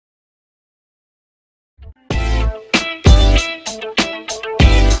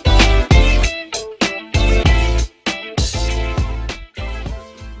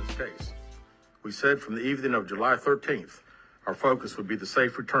said from the evening of July 13th, our focus would be the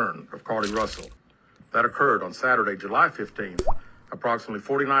safe return of Carlee Russell. That occurred on Saturday, July 15th, approximately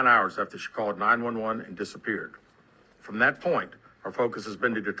 49 hours after she called 911 and disappeared. From that point, our focus has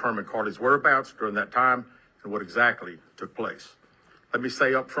been to determine Carlee's whereabouts during that time and what exactly took place. Let me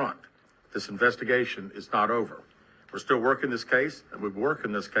say up front, this investigation is not over. We're still working this case, and we'll work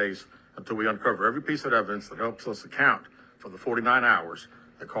in this case until we uncover every piece of evidence that helps us account for the 49 hours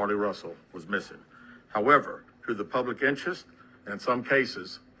that Carlee Russell was missing. However, through the public interest, and in some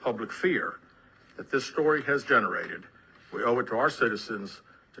cases, public fear that this story has generated, we owe it to our citizens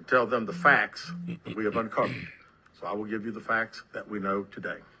to tell them the facts that we have uncovered. So I will give you the facts that we know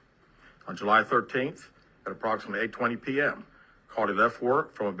today. On July 13th, at approximately 8:20 p.m., Carlee left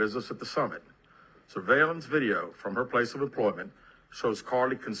work from a business at the Summit. Surveillance video from her place of employment shows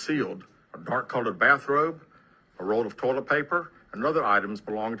Carlee concealed a dark-colored bathrobe, a roll of toilet paper, and other items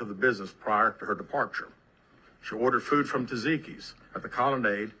belonging to the business prior to her departure. She ordered food from Taziki's at the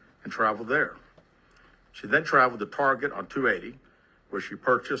Colonnade and traveled there. She then traveled to Target on 280, where she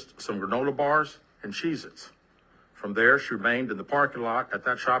purchased some granola bars and Cheez-Its. From there, she remained in the parking lot at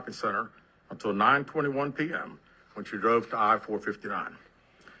that shopping center until 9:21 p.m. when she drove to I-459.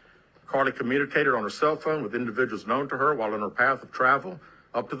 Carlee communicated on her cell phone with individuals known to her while on her path of travel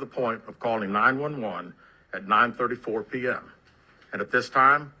up to the point of calling 911 at 9:34 p.m. And at this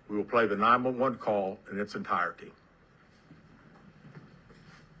time, we will play the 911 call in its entirety.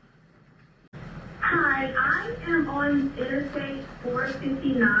 Hi, I am on Interstate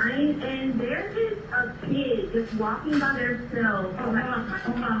 459, and there is a kid just walking by themselves. Hold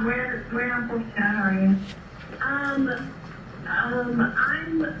on. Where on 459 are you? I'm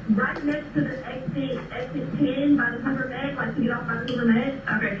right next to the exit 10 by the Hoover Med, like to get off by the Hoover Med.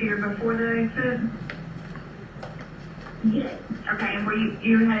 Okay, so you're before the exit? Yes. Okay, and were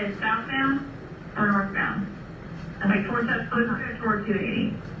you headed southbound or northbound? Okay, towards Tuscaloosa or towards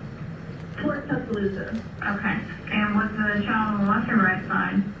 280? Towards Tuscaloosa. Okay, and was the child on the left or right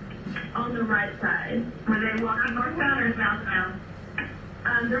side? On the right side. Were they walking northbound or southbound?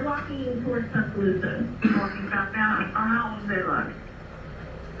 They're walking towards Tuscaloosa. Walking southbound? Or how old do they look?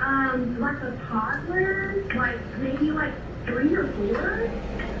 Like a toddler, maybe 3 or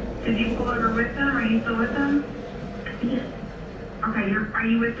 4. Did you pull over with them? Are you still with them? Yes. Okay, are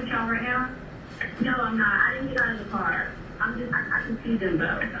you with the child right now? No, I'm not. I didn't get out of the car. I can see them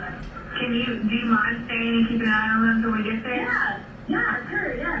though. Do you mind staying and keeping an eye on them until we get there? Yeah,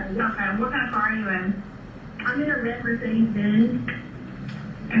 sure, yeah. Okay, what kind of car are you in? I'm in a red Mercedes-Benz.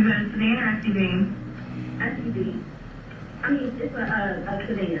 Is it a sedan or SUV? SUV. I mean, it's a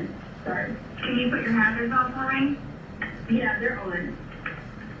sedan. Sorry. Can you put your hazards on for me? Yeah, they're on.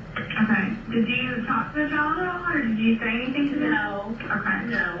 Okay. Did you talk to the child at all, or did you say anything to them? No. Okay.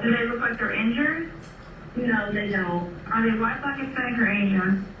 No. Do they look like they're injured? No, they don't. Are they white, black, Hispanic, or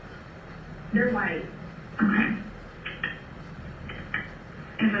Asian? They're white. Okay.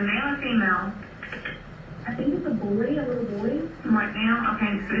 Is it male or female? I think it's a boy, a little boy. White male?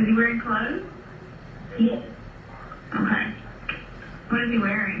 Okay. So is he wearing clothes? Yes. Okay. What is he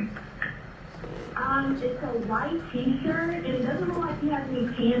wearing? It's a white t-shirt, and it doesn't look like he has any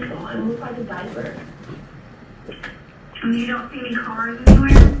pants on. It looks like a diaper. And you don't see any cars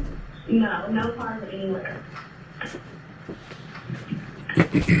anywhere? No, no cars anywhere.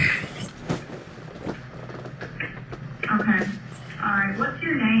 Okay. All right. What's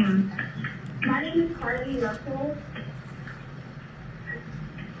your name? My name is Carlee Russell.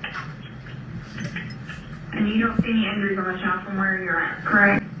 And you don't see any injuries on the child from where you're at,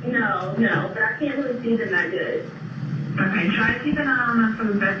 correct? No, but I can't really see them that good. Okay, try to keep an eye on them for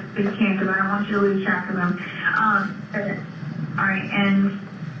the best that you can, because I don't want you to lose track of them. Okay. All right, and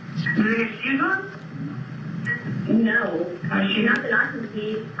do they have shoes on? No. Not that I can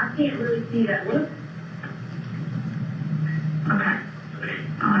see. I can't really see that look. Okay.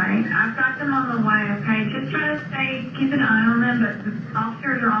 All right, I've got them on the way, okay? Just try to keep an eye on them, but the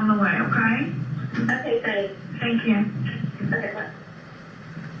officers are on the way, okay? Okay, thanks. Thank you. Okay, bye.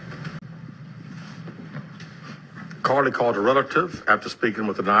 Carlee called a relative after speaking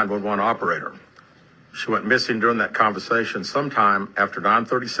with the 911 operator. She went missing during that conversation sometime after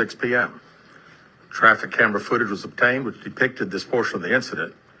 9:36 p.m. Traffic camera footage was obtained which depicted this portion of the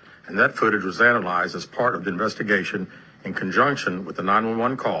incident, and that footage was analyzed as part of the investigation in conjunction with the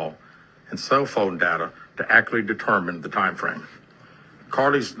 911 call and cell phone data to accurately determine the time frame.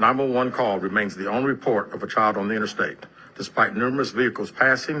 Carlee's 911 call remains the only report of a child on the interstate, despite numerous vehicles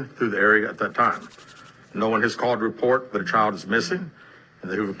passing through the area at that time. No one has called to report that a child is missing,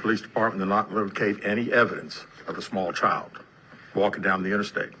 and the Hoover Police Department did not locate any evidence of a small child walking down the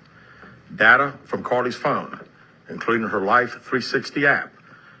interstate. Data from Carlee's phone, including her Life 360 app,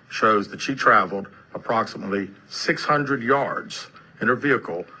 shows that she traveled approximately 600 yards in her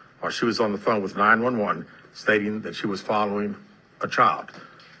vehicle while she was on the phone with 911, stating that she was following a child.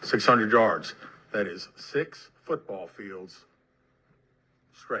 600 yards. That is 6 football fields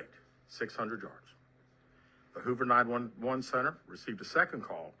straight, 600 yards. The Hoover 911 Center received a second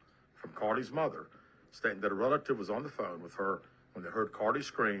call from Carlee's mother, stating that a relative was on the phone with her when they heard Carlee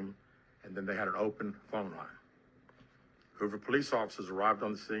scream, and then they had an open phone line. Hoover police officers arrived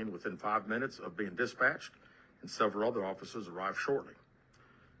on the scene within 5 minutes of being dispatched, and several other officers arrived shortly.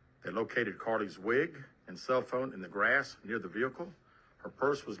 They located Carlee's wig and cell phone in the grass near the vehicle. Her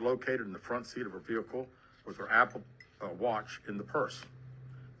purse was located in the front seat of her vehicle with her Apple Watch in the purse.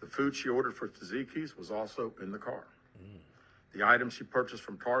 The food she ordered for Tzatziki's was also in the car. The items she purchased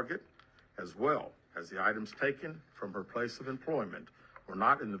from Target, as well as the items taken from her place of employment, were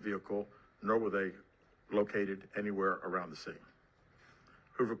not in the vehicle, nor were they located anywhere around the scene.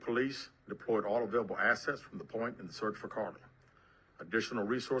 Hoover police deployed all available assets from the point in the search for Carlee. Additional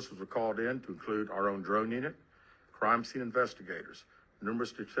resources were called in to include our own drone unit, crime scene investigators.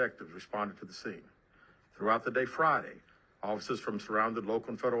 Numerous detectives responded to the scene. Throughout the day Friday, officers from surrounding local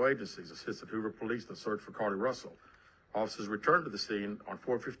and federal agencies assisted Hoover police in the search for Carlee Russell. Officers returned to the scene on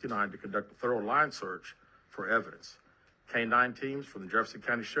 459 to conduct a thorough line search for evidence. K-9 teams from the Jefferson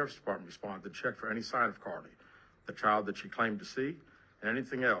County Sheriff's Department responded to check for any sign of Carlee, the child that she claimed to see, and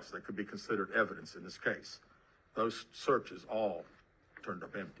anything else that could be considered evidence in this case. Those searches all turned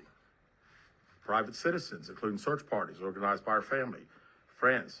up empty. Private citizens, including search parties organized by her family,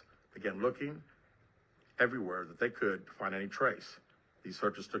 friends, began looking everywhere that they could to find any trace. These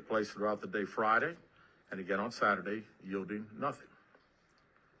searches took place throughout the day Friday and again on Saturday, yielding nothing.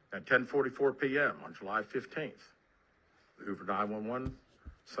 At 10:44 p.m. on July 15th, the Hoover 911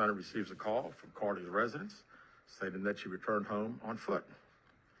 Center receives a call from Carlee's residence stating that she returned home on foot.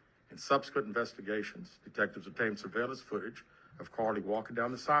 In subsequent investigations, detectives obtained surveillance footage of Carlee walking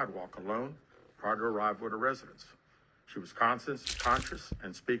down the sidewalk alone prior to arrival at her residence. She was conscious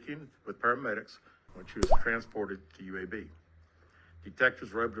and speaking with paramedics when she was transported to UAB.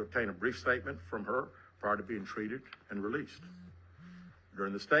 Detectives were able to obtain a brief statement from her prior to being treated and released.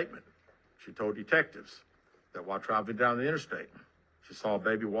 During the statement, she told detectives that while traveling down the interstate, she saw a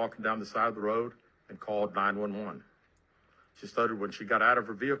baby walking down the side of the road and called 911. She stated when she got out of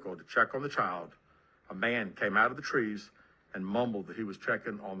her vehicle to check on the child, a man came out of the trees and mumbled that he was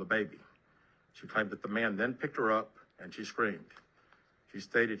checking on the baby. She claimed that the man then picked her up and she screamed. She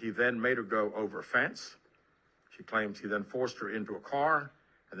stated he then made her go over a fence. She claims he then forced her into a car,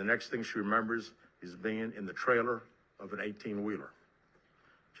 and the next thing she remembers is being in the trailer of an 18-wheeler.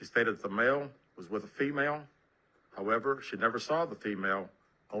 She stated that the male was with a female. However, she never saw the female,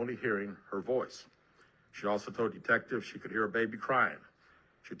 only hearing her voice. She also told detectives she could hear a baby crying.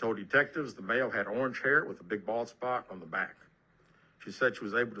 She told detectives the male had orange hair with a big bald spot on the back. She said she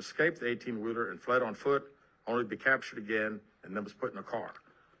was able to escape the 18-wheeler and fled on foot, only to be captured again and then was put in a car.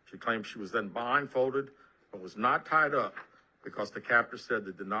 She claimed she was then blindfolded, but was not tied up because the captor said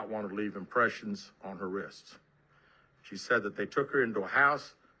they did not want to leave impressions on her wrists. She said that they took her into a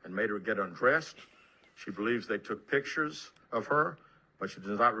house and made her get undressed. She believes they took pictures of her, but she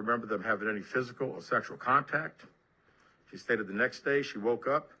does not remember them having any physical or sexual contact. She stated the next day she woke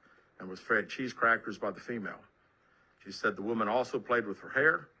up and was fed cheese crackers by the female. She said the woman also played with her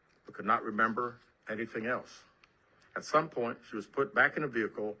hair, but could not remember anything else. At some point, she was put back in a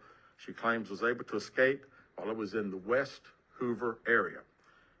vehicle she claims was able to escape while it was in the West Hoover area.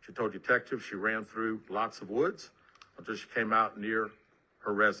 She told detectives she ran through lots of woods until she came out near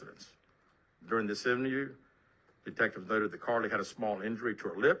her residence. During this interview, detectives noted that Carlee had a small injury to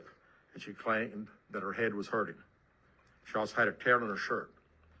her lip, and she claimed that her head was hurting. She also had a tear in her shirt.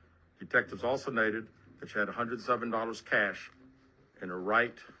 Detectives also noted that she had $107 cash in her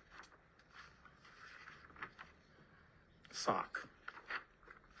right sock.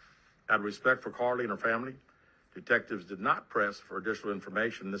 Out of respect for Carlee and her family, detectives did not press for additional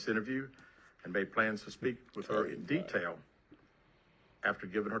information in this interview and made plans to speak with her in detail after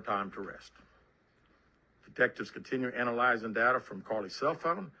giving her time to rest. Detectives continue analyzing data from Carlee's cell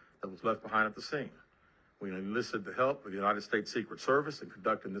phone that was left behind at the scene. We enlisted the help of the United States Secret Service in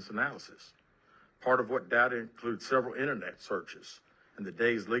conducting this analysis. Part of what data includes several internet searches in the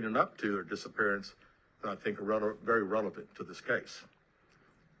days leading up to her disappearance that I think are very relevant to this case.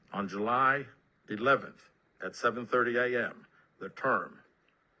 On July 11th at 7:30 a.m., the term,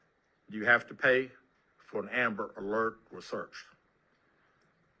 "Do you have to pay for an Amber Alert?" was searched.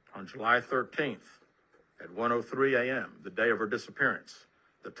 On July 13th at 1:03 a.m., the day of her disappearance,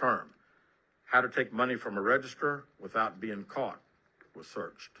 the term, how to take money from a register without being caught was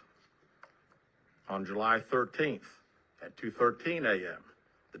searched. On July 13th at 2:13 a.m.,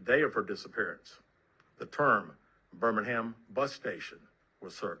 the day of her disappearance, the term Birmingham bus station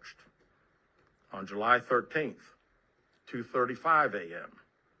was searched. On July 13th, 2:35 a.m.,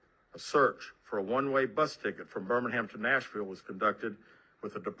 a search for a one-way bus ticket from Birmingham to Nashville was conducted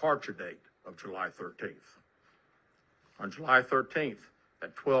with a departure date of July 13th. On July 13th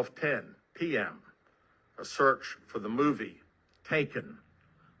at 12:10 p.m., a search for the movie Taken,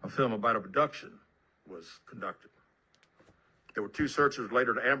 a film about abduction, was conducted. There were 2 searches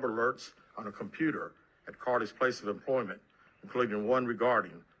related to Amber Alerts on a computer at Carlee's place of employment, including one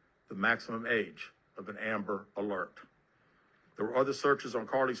regarding the maximum age of an Amber Alert. There were other searches on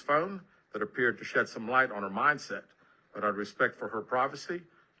Carlee's phone that appeared to shed some light on her mindset, but out of respect for her privacy,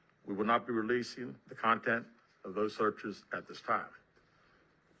 we will not be releasing the content of those searches at this time.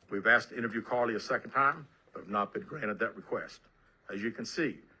 We've asked to interview Carlee a second time, but have not been granted that request. As you can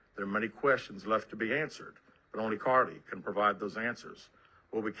see, there are many questions left to be answered, but only Carlee can provide those answers.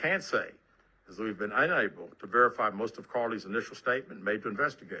 What we can say is that we've been unable to verify most of Carlee's initial statement made to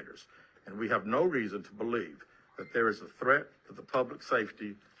investigators, and we have no reason to believe that there is a threat to the public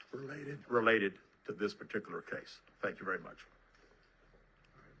safety related to this particular case. Thank you very much.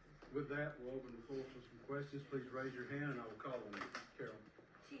 With that, we'll open the floor for some questions. Please raise your hand and I will call on you. Carol.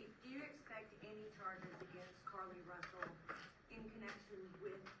 Chief, do you expect any charges against Carlee Russell in connection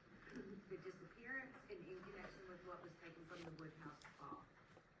with the disappearance and in connection with what was taken from the Woodhouse fall?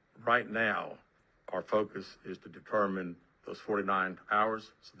 Right now, our focus is to determine those 49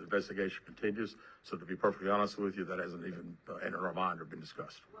 hours, so the investigation continues. So to be perfectly honest with you, that hasn't even entered our mind or been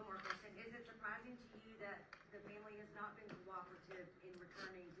discussed. One more question. Is it surprising to you that the family has not been cooperative in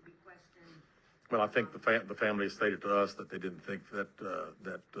returning to be questioned? Well, I think the family has stated to us that they didn't think that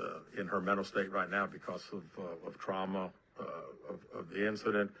in her mental state right now, because of trauma of the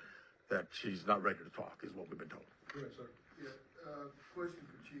incident, that she's not ready to talk, is what we've been told. Go ahead, sir. Yeah, question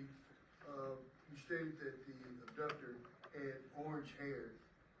for Chief. You stated that the abductor had orange hair.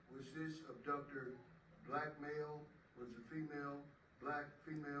 Was this abductor black male? Was it female? Black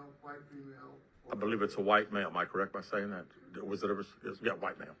female? White female? I believe it's a white male. Am I correct by saying that? Was it ever? Yeah,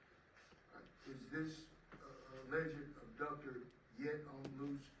 white male. Is this alleged abductor yet on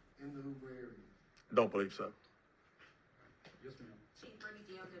loose in the Hoover area? Don't believe so. Yes, ma'am. Chief Bernie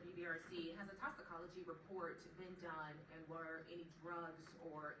Dion, WBRC, has a toxicology report been done, and were any drugs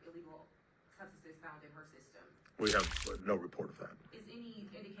or illegal substances found in her system? We have no report of that. Is any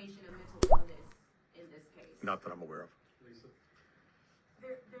indication of mental illness in this case? Not that I'm aware of. Lisa.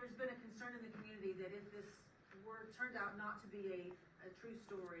 There's been a concern in the community that if this turned out not to be a true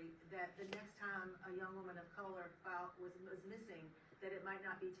story, that the next time a young woman of color was missing, that it might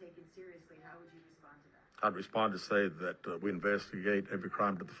not be taken seriously. How would you respond to that? I'd respond to say that we investigate every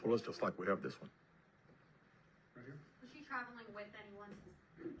crime to the fullest, just like we have this one. Right here. Was she traveling with anyone since,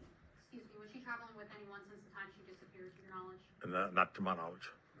 was she traveling with anyone since the time she disappeared, to your knowledge? And not to my knowledge.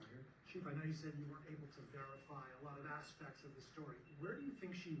 Right here. Chief, I know you said you weren't able to verify a lot of aspects of the story. Where do you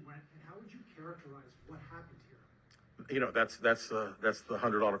think she went, and how would you characterize what happened here? You know, that's the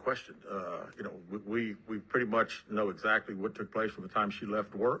 $100 question. You know, we pretty much know exactly what took place from the time she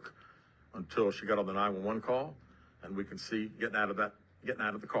left work until she got on the 911 call, and we can see getting out of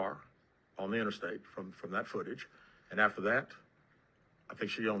the car on the interstate from that footage. And after that, I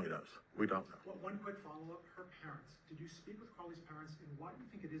think she only knows. We don't know. Well, one quick follow-up. Her parents. Did you speak with Carlee's parents, and why do you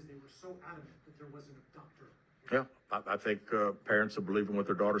think it is they were so adamant that there was an abductor? Yeah, I think parents are believing what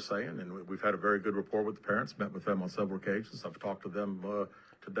their daughter's saying, and we've had a very good rapport with the parents, met with them on several occasions. I've talked to them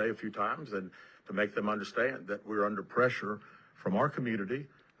today a few times, and to make them understand that we're under pressure from our community,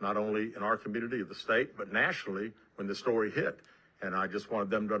 not only in our community, the state, but nationally when the story hit. And I just wanted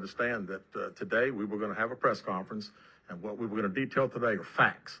them to understand that today we were going to have a press conference, and what we were going to detail today are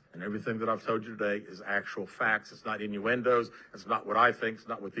facts. And everything that I've told you today is actual facts. It's not innuendos. It's not what I think. It's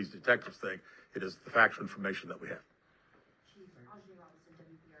not what these detectives think. It is the factual information that we have. Chief, Carlee Russell,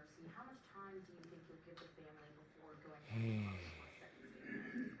 WBRC, how much time do you think you'll give the family before going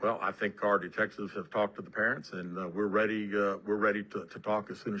ahead? Well, I think our detectives have talked to the parents, and we're ready to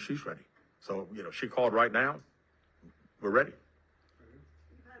talk as soon as she's ready. So, you know, she called right now. We're ready. If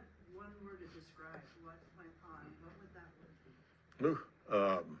you had one word to describe what went on, what would that word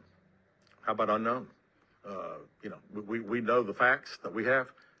be? How about unknown? You know, we know the facts that we have.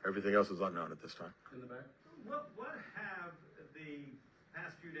 Everything else is unknown at this time. In the back. What have the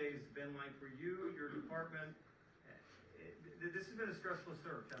past few days been like for you, your department? This has been a stressful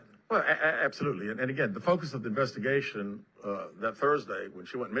search, hasn't it? Well, absolutely. And again, the focus of the investigation that Thursday, when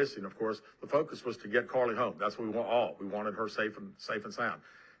she went missing, of course, the focus was to get Carlee home. That's what we want all. We wanted her safe and sound.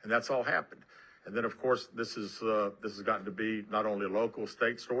 And that's all happened. And then, of course, this has gotten to be not only a local,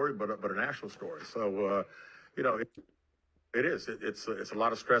 state story, but a national story. So, you know, it is. It's a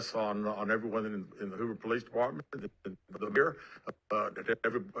lot of stress on everyone in the Hoover Police Department, the mayor,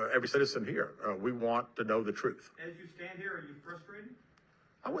 every citizen here. We want to know the truth. As you stand here, are you frustrated?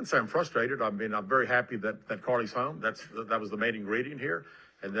 I wouldn't say I'm frustrated. I mean, I'm very happy that Carlee's home. That was the main ingredient here,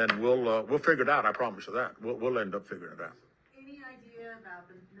 and then we'll figure it out. I promise you that. We'll end up figuring it out. Any idea about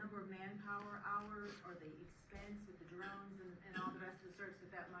the number of manpower hours or the expense with the drones and all the rest of the search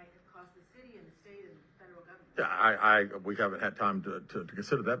that might have cost the city and the state and the federal government? Yeah, we haven't had time to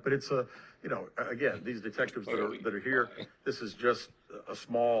consider that, but it's you know, again, these detectives that are here, this is just a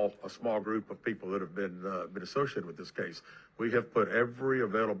small group of people that have been associated with this case. We have put every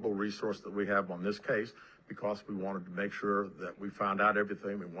available resource that we have on this case because we wanted to make sure that we found out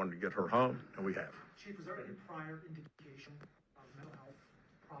everything. We wanted to get her home, and we have. Chief, was there any prior indication of mental health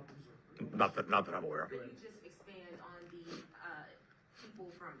problems or? Not that I'm aware of. Could you just expand on the people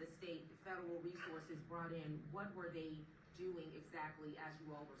from the state, federal resources brought in? What were they doing exactly as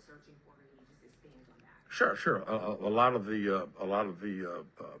you all were searching for her? Can you just expand on that? Sure. A lot of the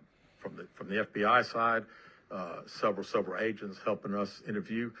from the FBI side, several agents helping us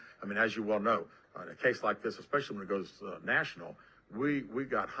interview. I mean, as you well know, in a case like this, especially when it goes national, we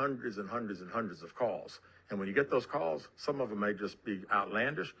got hundreds and hundreds of calls. And when you get those calls, some of them may just be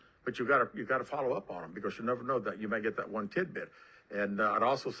outlandish, but you got to follow up on them because you never know that you may get that one tidbit. And I'd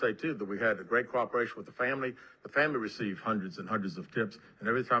also say too that we had a great cooperation with the family. The family received hundreds and hundreds of tips, and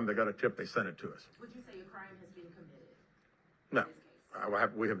every time they got a tip, they sent it to us. Would you say a crime has been committed? No,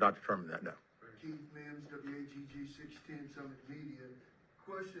 we have not determined that. No. Keith Mims, WAGG 610 Summit Media.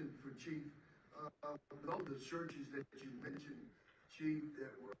 Question for Chief. With all the searches that you mentioned, Chief,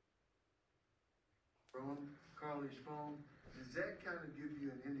 that were on Carlee's phone, does that kind of give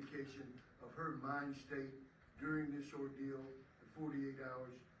you an indication of her mind state during this ordeal, the 48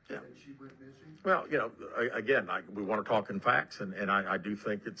 hours that she went missing? Well, you know, again, we want to talk in facts, and I do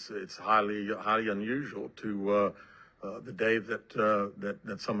think it's highly unusual to the day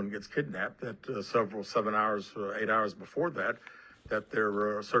that someone gets kidnapped, that several 7 hours, 8 hours before that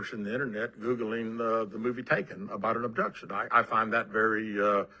they're searching the internet, Googling the movie Taken about an abduction. I find that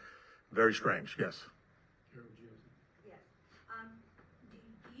very strange. Yes. Yes.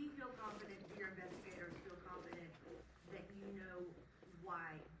 Do you feel confident, your investigators feel confident that you know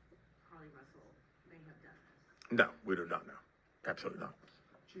why Carlee Russell may have done this? No, we do not know. Absolutely not.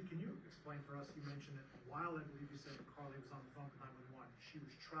 Chief, can you explain for us, you mentioned that while I believe you said that Carlee was on the phone with 911, she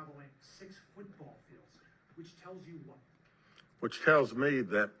was traveling 6 football fields, which tells you what? Which tells me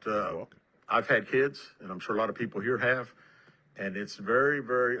that I've had kids, and I'm sure a lot of people here have, and it's very,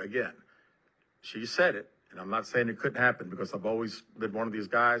 again, she said it, and I'm not saying it couldn't happen because I've always been one of these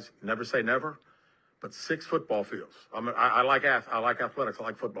guys, never say never, but 6 football fields. I like athletics, I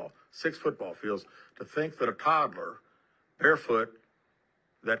like football. 6 football fields. To think that a toddler, barefoot,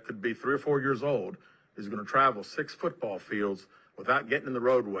 that could be 3 or 4 years old, is going to travel 6 football fields without getting in the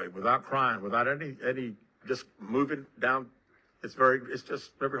roadway, without crying, without any just moving down. It's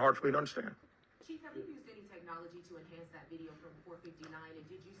just very hard for me to understand. Chief, have you used any technology to enhance that video from 459, and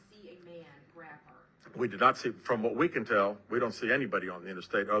did you see a man grab her? We did not see, from what we can tell, we don't see anybody on the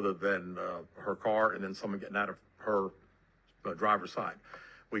interstate other than her car and then someone getting out of her driver's side.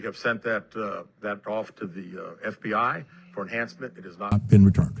 We have sent that off to the FBI for enhancement. It has not been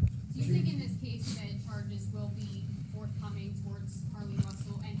returned. Do you think in this case that charges will be forthcoming towards Carlee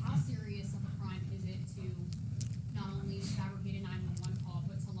Russell, and how serious of a crime is it to not only fabricate a 911 call,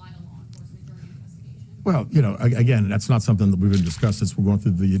 but to lie to law enforcement during an investigation? Well, you know, again, that's not something that we've discussed since we're going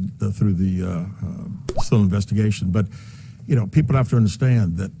through the still investigation. But, you know, people have to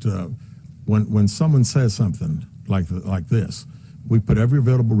understand that when someone says something like this, we put every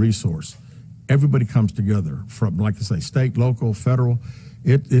available resource. Everybody comes together from, like I say, state, local, federal.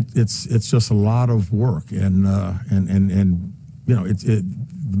 It's just a lot of work, and you know,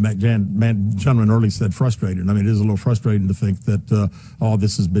 the gentleman earlier said frustrated. I mean, it is a little frustrating to think that all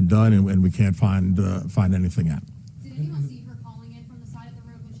this has been done and we can't find anything out. Did anyone see her calling in from the side of the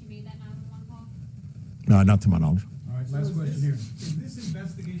road when she made that 911 call? No, not to my knowledge. All right, last question here. Is this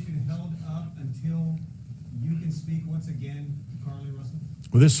investigation held up until you can speak once again, Carlee Russell?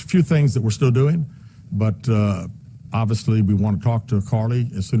 Well, there's a few things that we're still doing, but obviously we want to talk to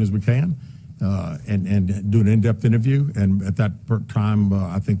Carlee as soon as we can. and do an in-depth interview. And at that time,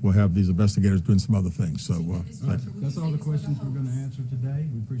 I think we'll have these investigators doing some other things. So That's all the questions we're going to answer today.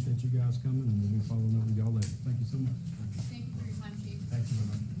 We appreciate you guys coming, and we'll be